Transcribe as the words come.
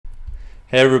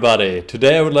Hey everybody,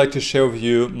 today I would like to share with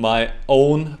you my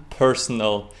own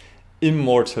personal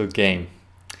Immortal game.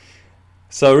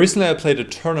 So recently I played a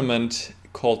tournament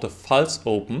called the Pfalz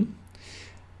Open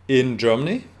in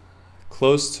Germany,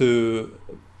 close to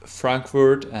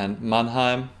Frankfurt and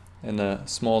Mannheim in a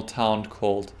small town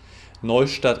called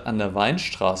Neustadt an der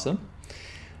Weinstraße.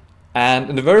 And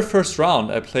in the very first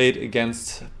round I played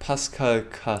against Pascal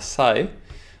Karsay,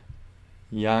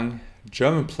 young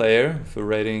German player with a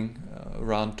rating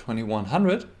around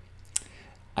 2100,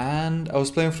 and I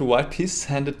was playing for the white piece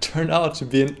and it turned out to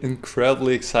be an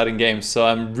incredibly exciting game, so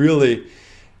I'm really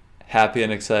happy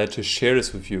and excited to share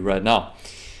this with you right now.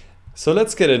 So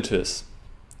let's get into this.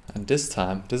 And this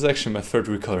time, this is actually my third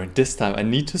recording, this time I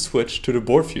need to switch to the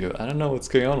board view. I don't know what's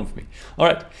going on with me.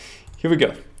 Alright, here we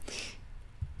go.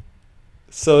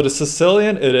 So the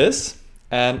Sicilian it is,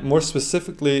 and more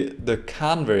specifically the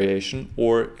Hann variation,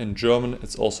 or in German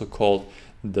it's also called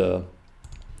the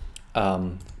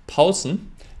Pfalz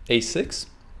a6.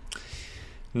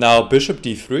 Now bishop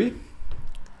d3,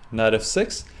 knight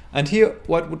f6, and here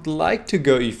white would like to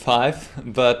go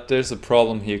e5, but there's a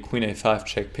problem here, queen a5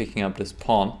 check, picking up this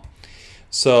pawn.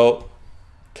 So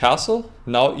castle,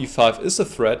 now e5 is a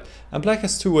threat, and black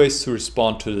has two ways to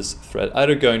respond to this threat,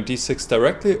 either going d6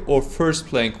 directly or first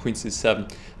playing queen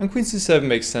c7. And queen c7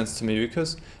 makes sense to me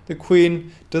because the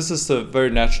queen, this is a very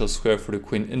natural square for the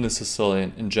queen in the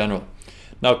Sicilian in general.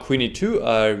 Now queen e2,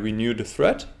 I renew the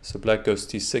threat, so black goes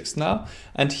d6 now,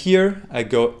 and here I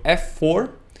go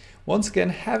f4, once again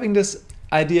having this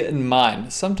idea in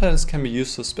mind. Sometimes can be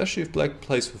useful, especially if black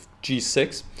plays with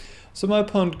g6. So my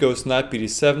opponent goes knight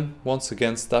bd7, once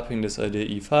again stopping this idea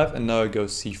e5, and now I go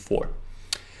c4.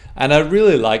 And I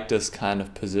really like this kind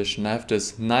of position. I have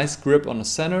this nice grip on the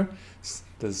center.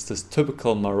 There's this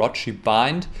typical Marocci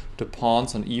bind, the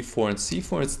pawns on e4 and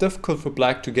c4. It's difficult for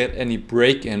black to get any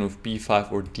break in with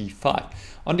b5 or d5.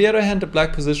 On the other hand, the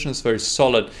black position is very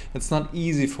solid. It's not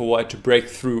easy for white to break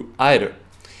through either.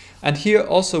 And here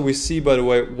also we see, by the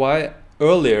way, why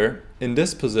earlier in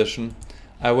this position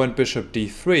I went bishop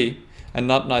d3 and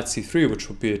not knight c3, which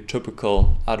would be a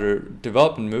typical other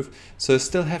development move. So I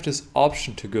still have this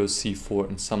option to go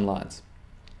c4 in some lines.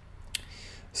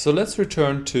 So let's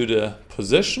return to the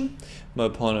position. My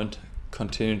opponent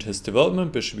continued his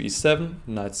development, bishop e7,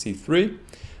 knight c3,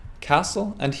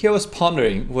 castle, and here I was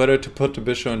pondering whether to put the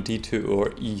bishop on d2 or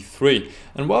e3.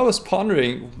 And while I was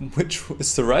pondering which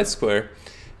is the right square,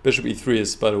 bishop e3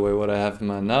 is, by the way, what I have in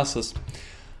my analysis,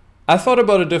 I thought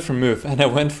about a different move and I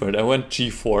went for it. I went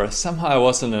g4. Somehow I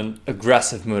was in an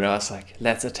aggressive mood. I was like,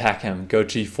 let's attack him, go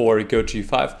g4, go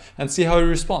g5, and see how he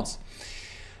responds.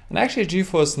 And actually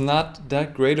g4 is not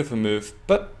that great of a move,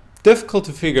 but difficult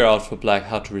to figure out for black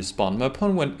how to respond. My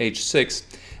opponent went h6.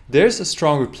 There's a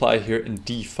strong reply here in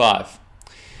d5.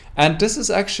 And this is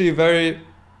actually very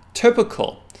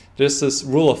typical. There's this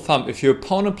rule of thumb. If your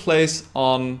opponent plays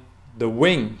on the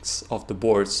wings of the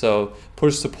board, so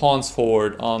push the pawns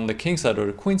forward on the king side or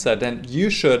the queen side, then you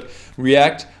should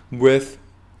react with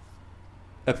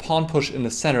a pawn push in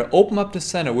the center. Open up the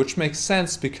center, which makes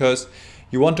sense because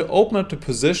you want to open up the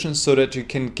position so that you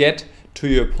can get to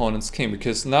your opponent's king,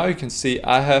 because now you can see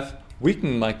I have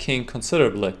weakened my king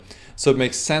considerably. So it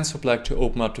makes sense for black to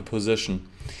open up the position.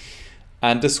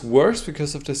 And this works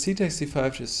because of the c takes d5,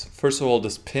 which is first of all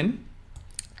this pin.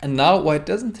 And now white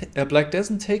black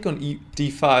doesn't take on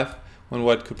d5 when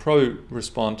white could probably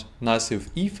respond nicely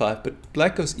with e5, but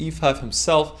black goes e5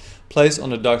 himself, plays on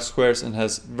the dark squares and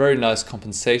has very nice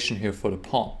compensation here for the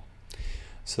pawn.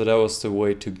 So that was the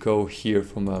way to go here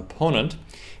for my opponent.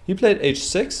 He played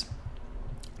h6.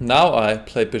 Now I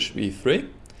played bishop e3,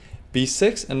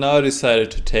 b6, and now I decided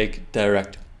to take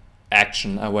direct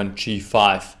action. I went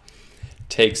g5.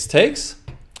 Takes, takes.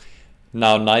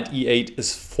 Now knight e8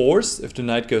 is forced. If the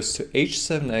knight goes to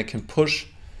h7, I can push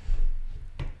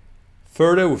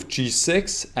further with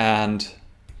g6, and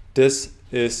this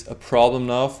is a problem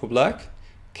now for black.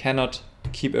 Cannot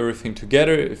keep everything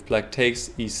together. If black takes,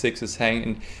 e6 is hanging.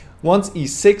 And once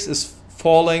e6 is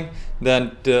falling,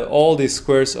 then all these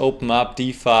squares open up,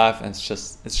 d5, and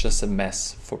it's just a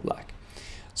mess for black.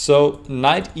 So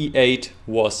knight e8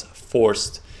 was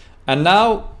forced, and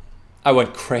now I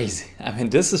went crazy. I mean,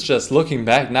 this is just, looking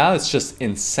back now, it's just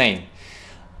insane.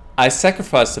 I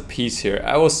sacrificed a piece here.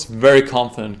 I was very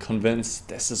confident, convinced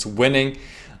this is winning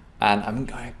and I'm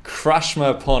going to crush my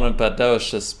opponent, but that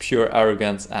was just pure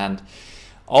arrogance and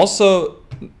also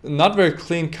not very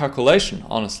clean calculation,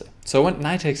 honestly. So I went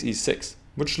knight takes e6,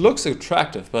 which looks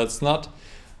attractive, but it's not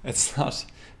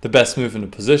the best move in the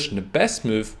position. The best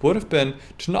move would have been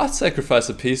to not sacrifice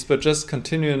a piece, but just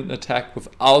continue an attack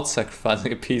without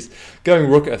sacrificing a piece, going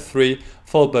rook f3,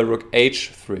 followed by rook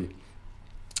h3.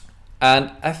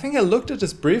 And I think I looked at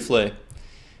this briefly,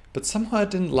 but somehow I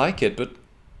didn't like it. But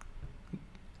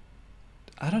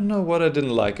I don't know what I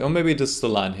didn't like. Or maybe this is the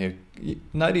line here.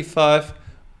 Knight e5,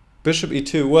 bishop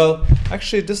e2. Well,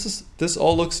 actually this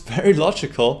all looks very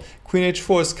logical. Queen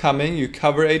h4 is coming, you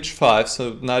cover h5,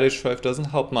 so knight h5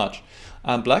 doesn't help much.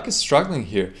 And black is struggling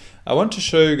here. I want to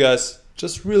show you guys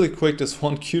just really quick this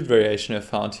one cute variation I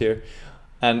found here.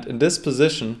 And in this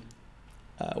position,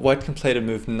 white can play the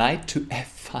move knight to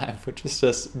f5, which is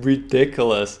just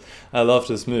ridiculous. I love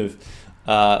this move.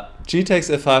 G takes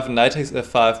f5 and knight takes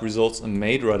f5 results in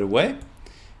mate right away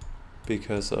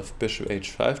because of bishop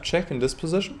h5 check in this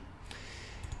position.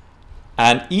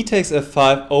 And e takes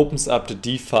f5 opens up the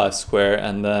d5 square,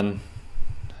 and then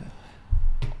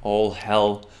all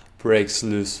hell breaks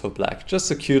loose for black. Just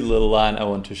a cute little line I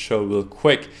want to show real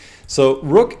quick. So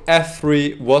rook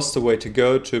f3 was the way to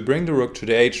go to bring the rook to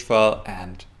the h file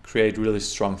and create really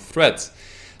strong threats.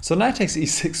 So knight takes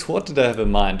e6, what did I have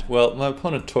in mind? Well, my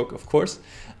opponent took, of course,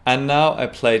 and now I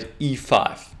played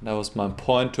e5. That was my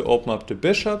point, to open up the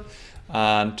bishop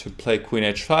and to play queen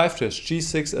h5. There's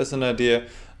g6 as an idea,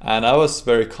 and I was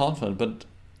very confident, but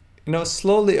you know,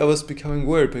 slowly I was becoming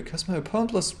worried because my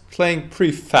opponent was playing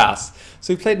pretty fast.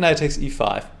 So he played knight takes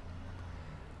e5,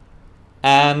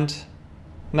 and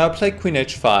now I played queen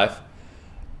h5,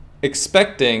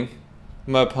 expecting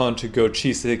my opponent to go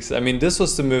g6. I mean, this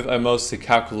was the move I mostly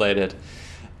calculated.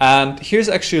 And here's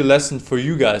actually a lesson for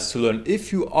you guys to learn.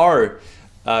 If you are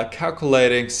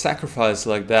calculating sacrifice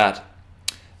like that,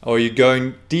 or you're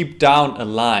going deep down a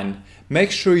line, make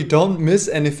sure you don't miss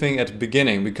anything at the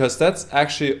beginning, because that's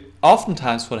actually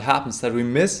oftentimes what happens, that we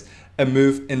miss a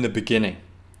move in the beginning.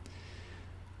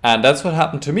 And that's what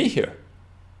happened to me here.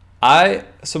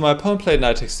 So my opponent played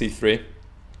knight takes c3,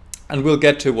 and we'll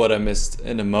get to what I missed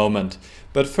in a moment.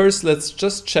 But first let's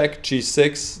just check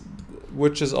g6,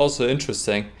 which is also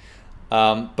interesting.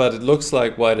 But it looks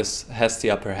like white has the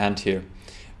upper hand here.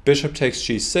 Bishop takes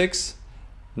g6,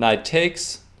 knight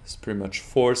takes, it's pretty much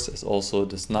forced, as also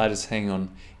this knight is hanging on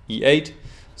e8.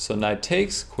 So knight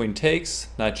takes, queen takes,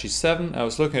 knight g7. I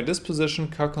was looking at this position,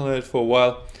 calculated for a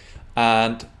while,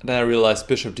 and then I realized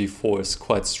bishop d4 is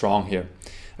quite strong here.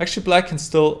 Actually, black can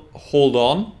still hold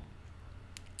on,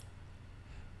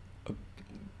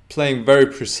 playing very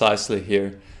precisely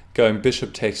here, going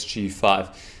bishop takes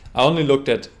g5. I only looked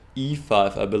at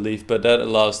e5, I believe, but that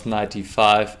allows knight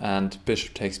e5 and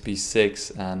bishop takes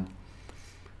b6, and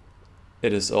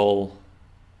it is all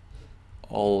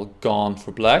gone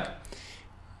for black.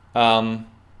 But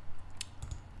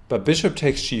bishop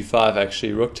takes g5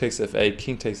 actually, rook takes f8,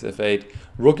 king takes f8,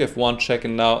 rook f1 check,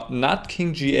 and now not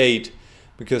king g8,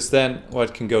 because then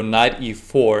white can go knight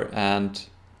e4 and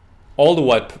all the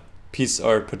white pieces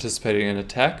are participating in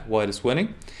attack, white is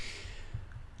winning.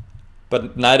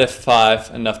 But knight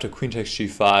f5 and after queen takes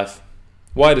g5,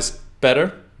 white is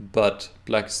better, but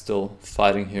black is still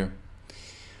fighting here.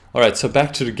 Alright, so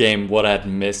back to the game, what I had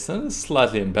missed, and it's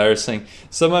slightly embarrassing.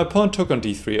 So my opponent took on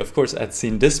d3, of course I'd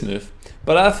seen this move,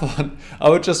 but I thought I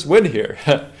would just win here.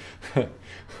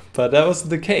 But that wasn't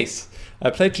the case. I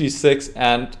played g6,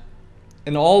 and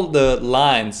in all the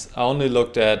lines I only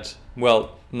looked at,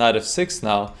 well, knight f6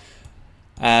 now,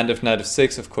 and if knight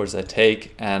f6, of course I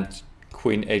take, and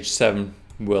queen h7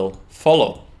 will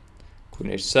follow.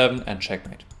 Queen h7 and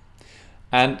checkmate.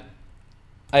 And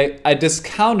I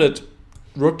discounted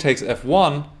rook takes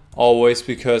f1 always,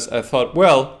 because I thought,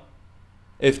 well,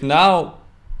 if now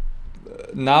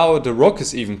the rook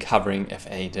is even covering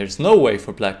f8, there's no way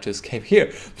for black to escape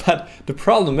here. But the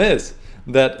problem is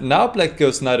that now black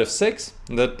goes knight f6,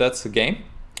 that's the game.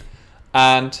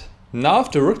 And now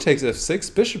if the rook takes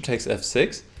f6, bishop takes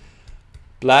f6,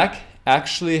 black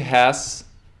actually has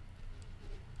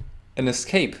an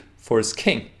escape for his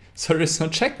king. So there's no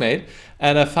checkmate,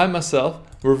 and I find myself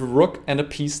with a rook and a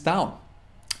piece down.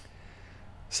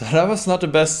 So that was not the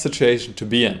best situation to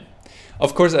be in.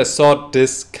 Of course, I saw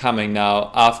this coming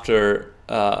now after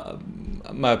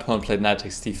my opponent played knight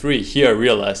takes d3. Here I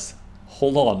realized,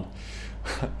 hold on,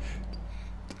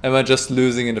 am I just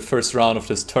losing in the first round of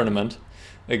this tournament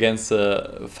against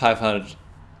a 500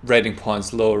 rating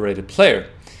points lower rated player?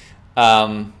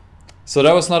 So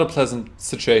that was not a pleasant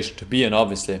situation to be in,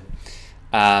 obviously.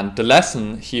 And the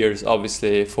lesson here is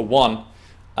obviously, for one,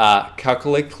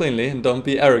 calculate cleanly and don't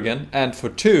be arrogant. And for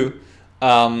two,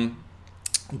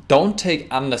 don't take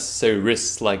unnecessary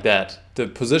risks like that. The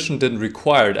position didn't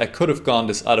require it. I could have gone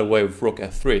this other way with rook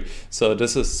f3. So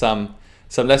this is some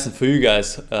some lesson for you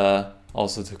guys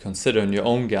also to consider in your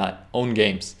own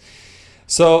games.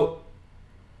 So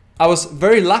I was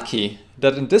very lucky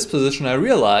that in this position I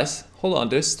realized, hold on,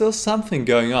 there's still something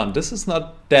going on. This is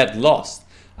not dead lost.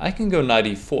 I can go knight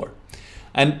e4.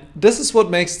 And this is what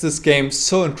makes this game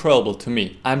so incredible to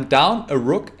me. I'm down a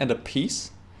rook and a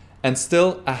piece, and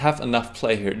still I have enough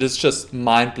play here. This is just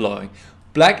mind-blowing.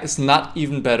 Black is not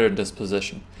even better in this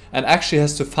position, and actually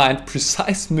has to find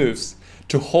precise moves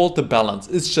to hold the balance.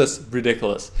 It's just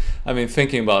ridiculous. I mean,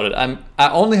 thinking about it, I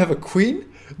only have a queen,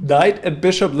 knight, and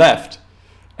bishop left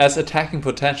as attacking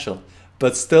potential,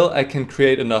 but still I can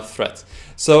create enough threats.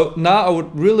 So now I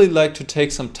would really like to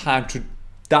take some time to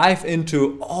dive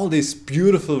into all these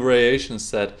beautiful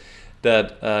variations that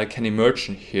can emerge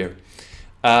in here.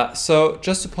 So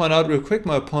just to point out real quick,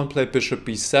 my opponent played bishop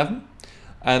b7,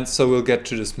 and so we'll get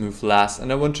to this move last,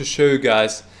 and I want to show you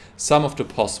guys some of the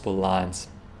possible lines.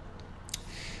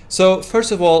 So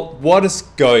first of all, what is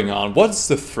going on? What is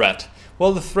the threat?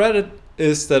 Well, the threat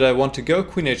is that I want to go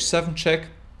queen h7 check.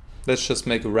 Let's just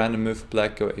make a random move for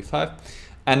black, go a5,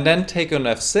 and then take on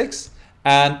f6.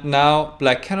 And now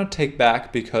black cannot take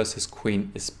back because his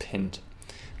queen is pinned.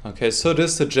 Okay, so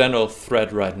this is the general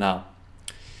threat right now.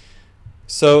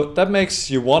 So that makes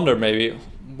you wonder maybe,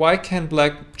 why can't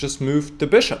black just move the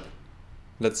bishop?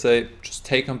 Let's say just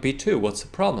take on b2, what's the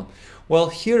problem? Well,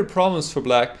 here the problem is for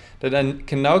black that I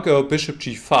can now go bishop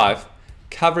g5,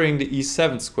 covering the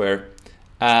e7 square,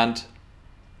 and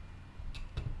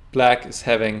black is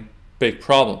having big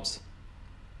problems,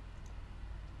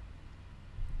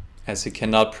 as he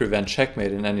cannot prevent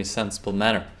checkmate in any sensible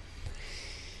manner.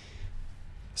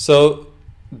 So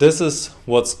this is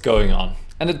what's going on.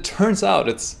 And it turns out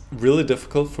it's really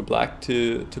difficult for black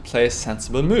to play a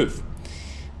sensible move.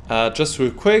 Just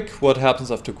real quick, what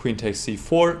happens after queen takes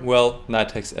c4? Well, knight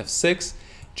takes f6,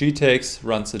 g takes,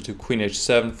 runs into queen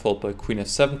h7, followed by queen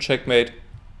f7 checkmate,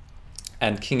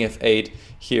 and king f8.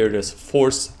 Here there's a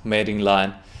forced mating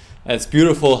line. And it's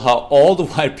beautiful how all the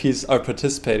white pieces are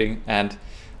participating and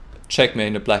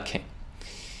checkmating the black king.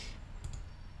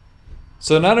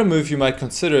 So another move you might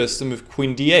consider is the move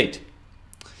queen d8.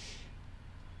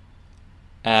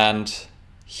 And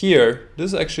here,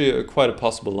 this is actually quite a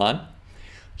possible line.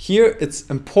 Here it's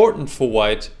important for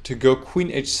white to go queen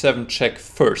h7 check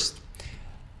first,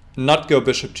 not go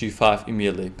bishop g5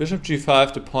 immediately. Bishop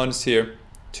g5, the point is here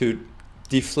to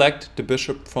deflect the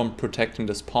bishop from protecting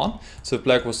this pawn. So if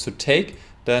black was to take,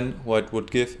 then white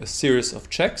would give a series of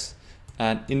checks,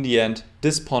 and in the end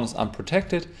this pawn is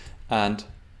unprotected and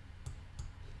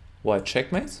white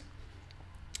checkmates.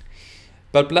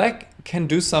 But black can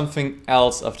do something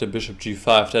else after bishop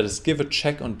g5, that is give a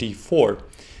check on d4.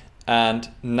 And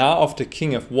now after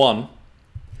king f1,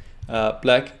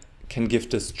 black can give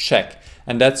this check.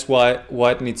 And that's why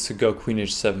white needs to go queen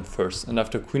h7 first. And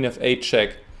after queen f8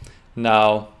 check,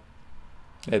 now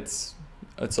it's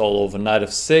all over. Knight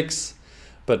f6,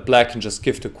 but black can just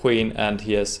give the queen, and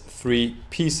he has 3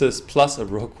 pieces plus a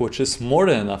rook, which is more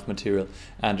than enough material,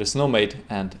 and there's no mate,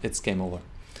 and it's game over.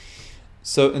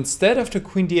 So instead, after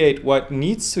queen d8, white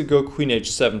needs to go queen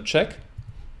h7 check,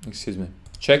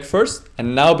 check first,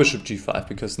 and now bishop g5,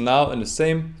 because now in the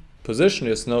same position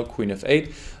there's no queen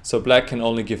f8, so black can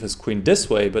only give his queen this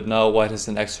way, but now white has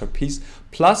an extra piece,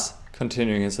 plus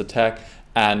continuing his attack,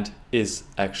 and is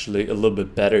actually a little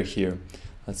bit better here.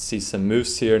 Let's see some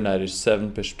moves here, knight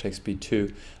h7, bishop takes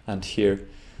b2, and here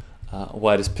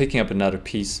white is picking up another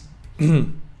piece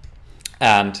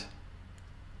and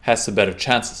has the better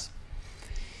chances.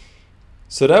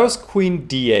 So that was queen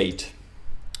d8.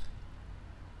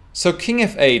 So king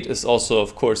f8 is also,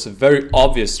 of course, a very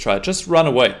obvious try, just run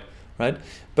away, right?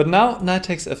 But now knight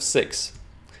takes f6,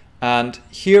 and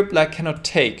here black cannot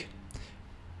take,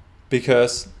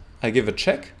 because I give a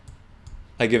check,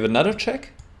 I give another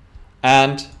check,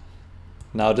 and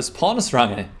now this pawn is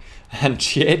running, and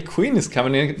g8 queen is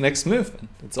coming in next move, and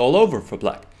it's all over for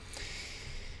black.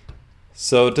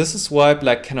 So this is why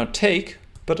black cannot take,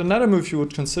 but another move you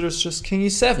would consider is just king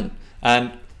e7.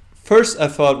 And first I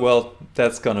thought, well,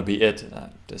 that's gonna be it,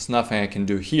 there's nothing I can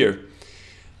do here.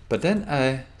 But then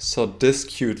I saw this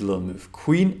cute little move,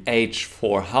 queen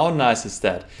h4. How nice is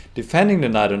that? Defending the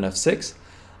knight on f6.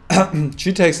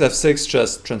 G takes f6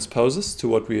 just transposes to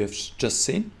what we have just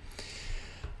seen.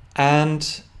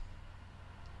 And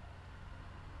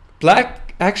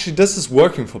black, actually this is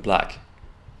working for black.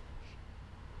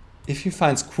 If he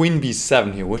finds queen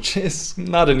b7 here, which is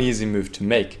not an easy move to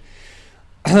make.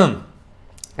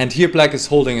 And here black is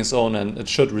holding his own, and it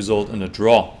should result in a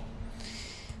draw.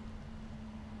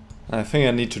 I think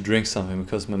I need to drink something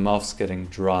because my mouth's getting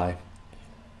dry.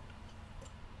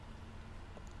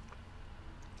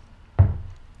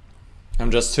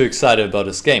 I'm just too excited about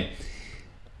this game.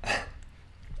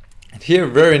 And here,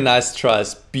 very nice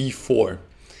tries, b4.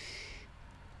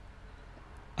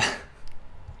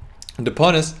 And the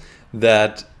point is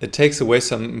that it takes away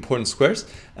some important squares,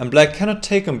 and black cannot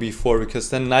take on b4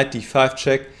 because then knight d5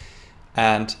 check,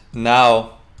 and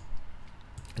now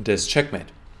there's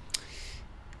checkmate.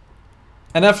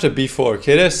 And after b4,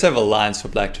 okay, there's several lines for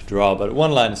black to draw, but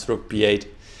one line is rook b8.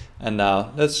 And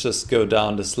now let's just go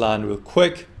down this line real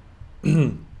quick.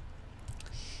 And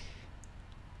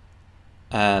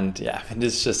yeah, and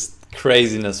it's just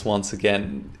craziness once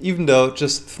again. Even though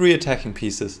just 3 attacking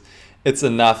pieces, it's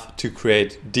enough to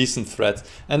create decent threats.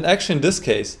 And actually in this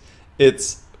case,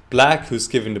 it's black who's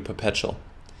giving the perpetual.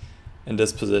 In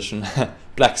this position,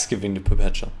 black's giving the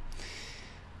perpetual.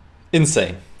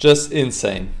 Insane, just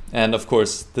insane. And of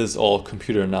course, this is all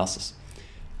computer analysis.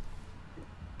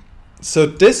 So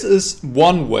this is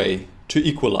one way to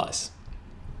equalize.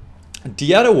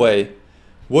 The other way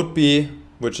would be,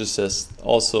 which is just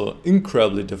also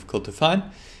incredibly difficult to find,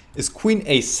 is queen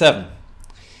a7.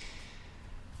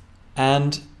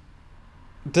 And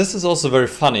this is also very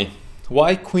funny.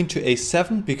 Why queen to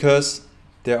a7? Because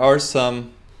there are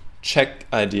some check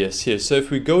ideas here. So if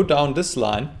we go down this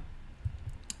line,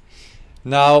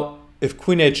 now if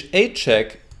queen h8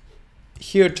 check,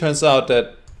 here it turns out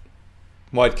that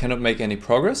white cannot make any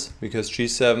progress because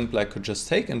g7 black could just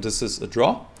take, and this is a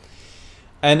draw.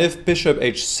 And if bishop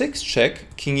h6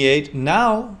 check, king e8,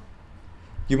 now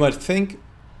you might think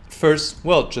first,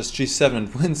 well, just g7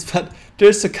 and wins, but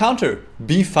there's a counter,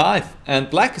 b5,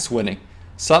 and black is winning.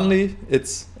 Suddenly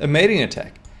it's a mating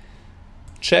attack.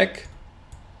 Check,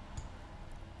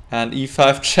 and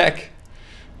e5 check,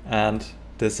 and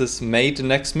this is mate the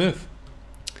next move.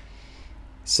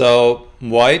 So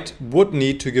white would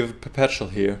need to give a perpetual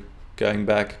here, going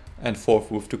back and forth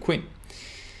with the queen.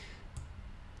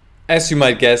 As you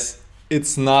might guess,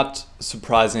 it's not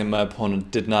surprising my opponent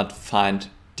did not find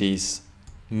these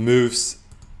moves.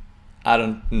 I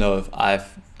don't know if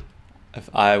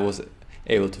I was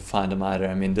able to find them either.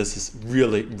 I mean, this is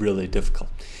really, really difficult.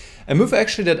 A move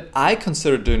actually that I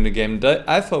considered during the game that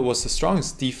I thought was the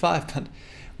strongest, d5, but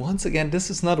once again, this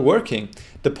is not working.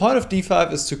 The point of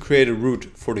d5 is to create a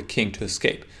route for the king to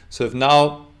escape. So if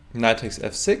now knight takes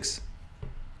f6,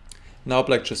 now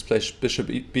black just plays bishop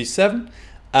b7,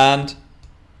 and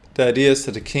the idea is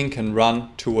that the king can run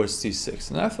towards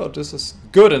d6. And I thought this is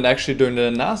good, and actually during the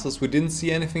analysis we didn't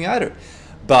see anything either.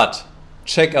 But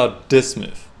check out this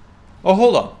move. Oh,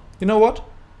 hold on. You know what?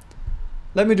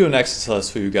 Let me do an exercise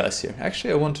for you guys here.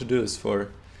 Actually, I want to do this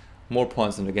for more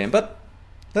points in the game, but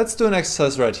let's do an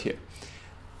exercise right here.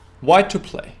 White to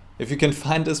play. If you can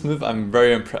find this move, I'm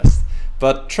very impressed.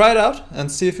 But try it out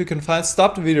and see if you can find.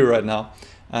 Stop the video right now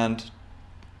and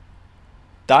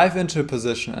dive into a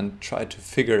position and try to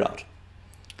figure it out.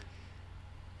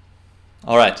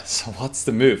 Alright, so what's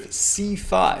the move?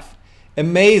 c5.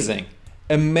 Amazing.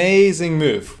 Amazing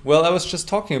move. Well, I was just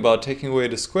talking about taking away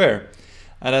the square,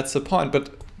 and that's the point.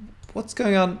 But what's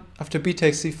going on after b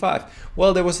takes c5?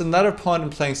 Well, there was another point in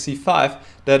playing c5,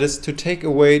 that is to take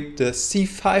away the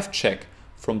c5 check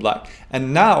from black.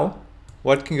 And now,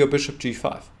 white can go bishop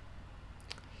g5.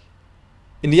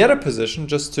 In the other position,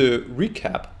 just to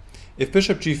recap, if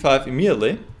bishop g5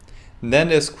 immediately, then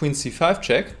there's queen c5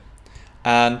 check,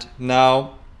 and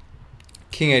now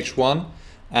king h1,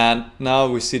 and now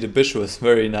we see the bishop is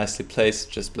very nicely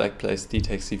placed, just black plays d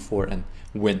takes c4 and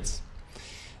wins.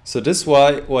 So this is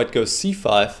why white goes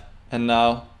c5, and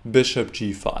now bishop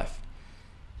g5.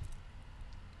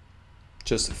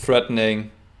 Just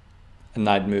threatening a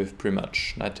knight move pretty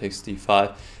much. Knight takes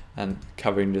d5 and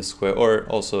covering the square, or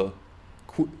also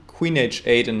queen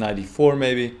h8 and knight e4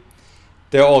 maybe.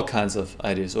 There are all kinds of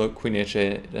ideas, or queen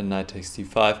h8 and knight takes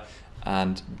d5.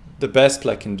 And the best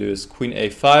black can do is queen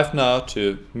a5 now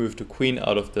to move the queen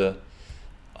out of the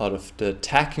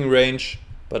attacking range.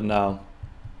 But now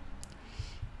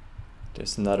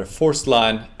there's another forced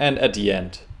line, and at the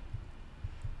end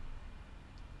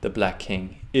the black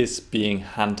king is being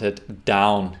hunted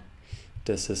down.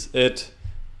 This is it.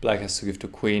 Black has to give the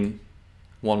queen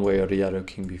one way or the other,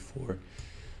 king b4.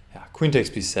 Yeah, queen takes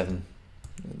b7.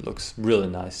 It looks really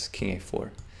nice. King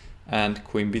a4 and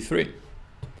queen b3.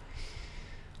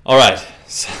 Alright,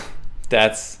 so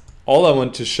that's all I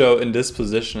want to show in this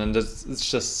position, and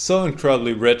it's just so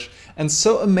incredibly rich and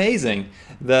so amazing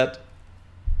that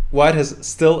white has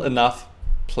still enough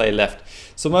play left.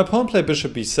 So my opponent played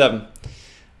bishop b7,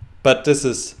 but this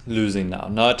is losing now.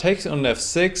 Now it takes on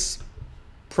f6.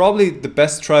 Probably the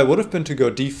best try would have been to go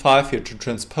d5 here to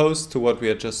transpose to what we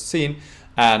had just seen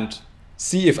and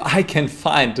see if I can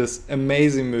find this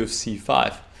amazing move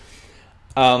c5.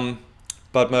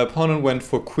 But my opponent went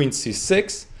for queen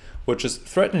c6, which is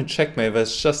threatening checkmate, but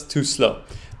it's just too slow.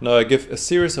 Now I give a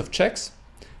series of checks,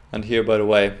 and here, by the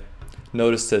way,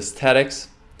 notice the aesthetics.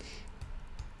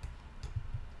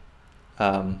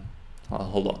 Well,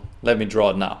 hold on, let me draw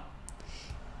it now.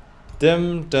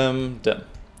 Dim, dim, dim.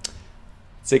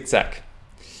 Zigzag.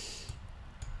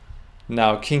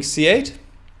 Now king c8,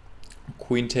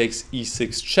 queen takes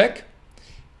e6 check,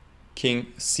 king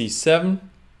c7.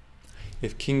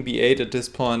 If king b8 at this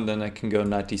point, then I can go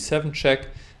knight d7 check,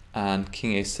 and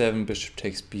king a7, bishop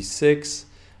takes b6,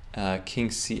 king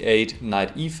c8,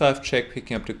 knight e5 check,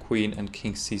 picking up the queen, and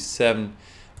king c7,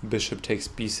 bishop takes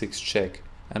b6 check.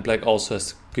 And black also has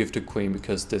to give the queen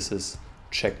because this is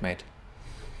checkmate.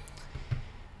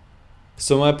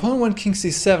 So my opponent went king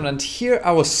c7, and here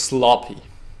I was sloppy.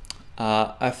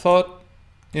 I thought,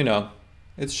 you know,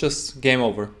 it's just game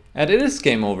over. And it is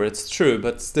game over, it's true,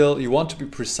 but still you want to be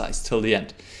precise till the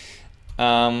end.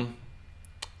 I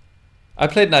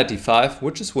played knight d5,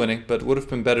 which is winning, but would have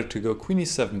been better to go queen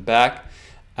e7 back.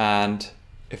 And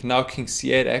if now king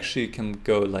c8, actually you can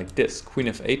go like this, queen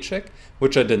f8 check,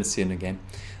 which I didn't see in the game.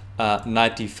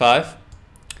 Knight d5,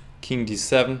 king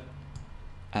d7,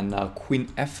 and now queen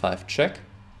f5 check,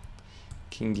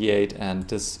 king d8, and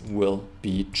this will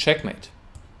be checkmate.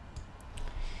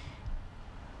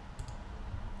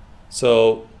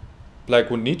 So black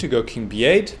would need to go king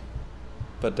b8,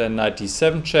 but then knight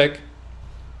d7 check,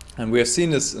 and we have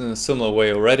seen this in a similar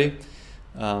way already.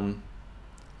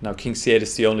 Now king c8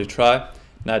 is the only try,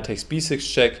 knight takes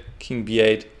b6 check, king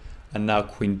b8, and now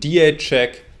queen d8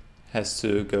 check, has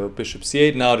to go bishop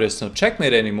c8. Now there's no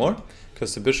checkmate anymore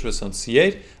because the bishop is on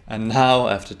c8, and now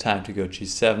I have the time to go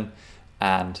g7,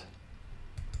 and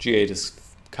g8 is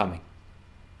coming.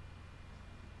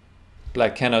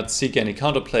 Black cannot seek any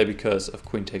counterplay because of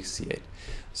queen takes c8.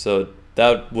 So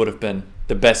that would have been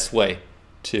the best way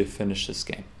to finish this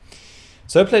game.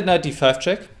 So I played knight d5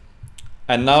 check,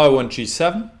 and now I want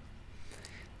g7,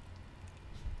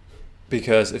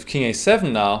 because if king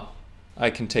a7 now, I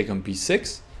can take on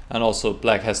b6, and also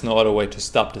black has no other way to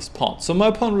stop this pawn. So my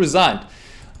opponent resigned,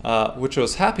 which I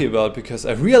was happy about, because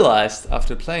I realized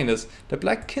after playing this that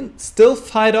black can still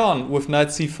fight on with knight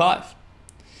c5.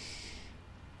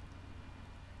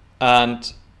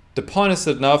 And the point is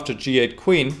that now after g8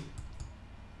 queen,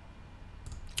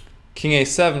 king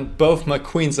a7, both my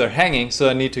queens are hanging, so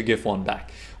I need to give one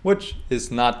back, which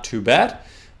is not too bad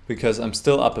because I'm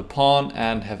still up a pawn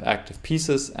and have active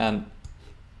pieces, and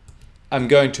I'm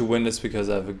going to win this because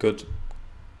I have a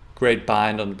great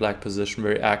bind on the black position,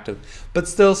 very active, but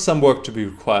still some work to be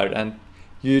required, and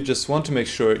you just want to make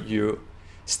sure you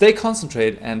stay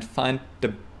concentrated and find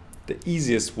the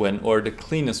easiest win, or the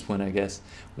cleanest win, I guess,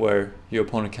 where your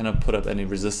opponent cannot put up any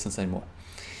resistance anymore.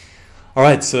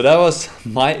 Alright, so that was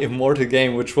my Immortal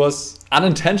game, which was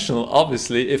unintentional,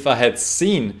 obviously. If I had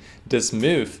seen this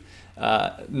move,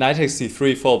 knight takes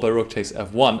c3 followed by rook takes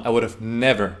f1, I would have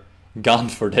never gone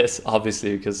for this,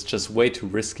 obviously, because it's just way too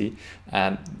risky,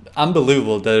 and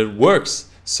unbelievable that it works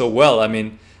so well. I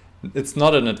mean, it's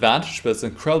not an advantage, but it's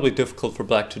incredibly difficult for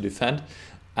black to defend,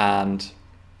 and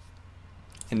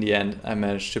in the end I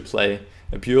managed to play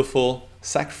a beautiful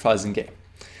sacrificing game.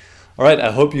 Alright,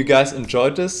 I hope you guys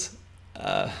enjoyed this.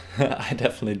 I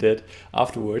definitely did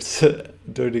afterwards.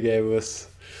 During the game was,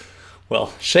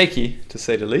 well, shaky to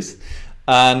say the least,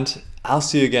 and I'll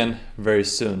see you again very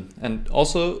soon. And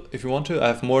also, if you want to, I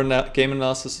have more game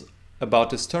analysis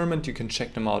about this tournament. You can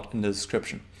check them out in the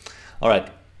description. Alright,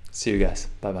 see you guys.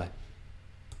 Bye bye.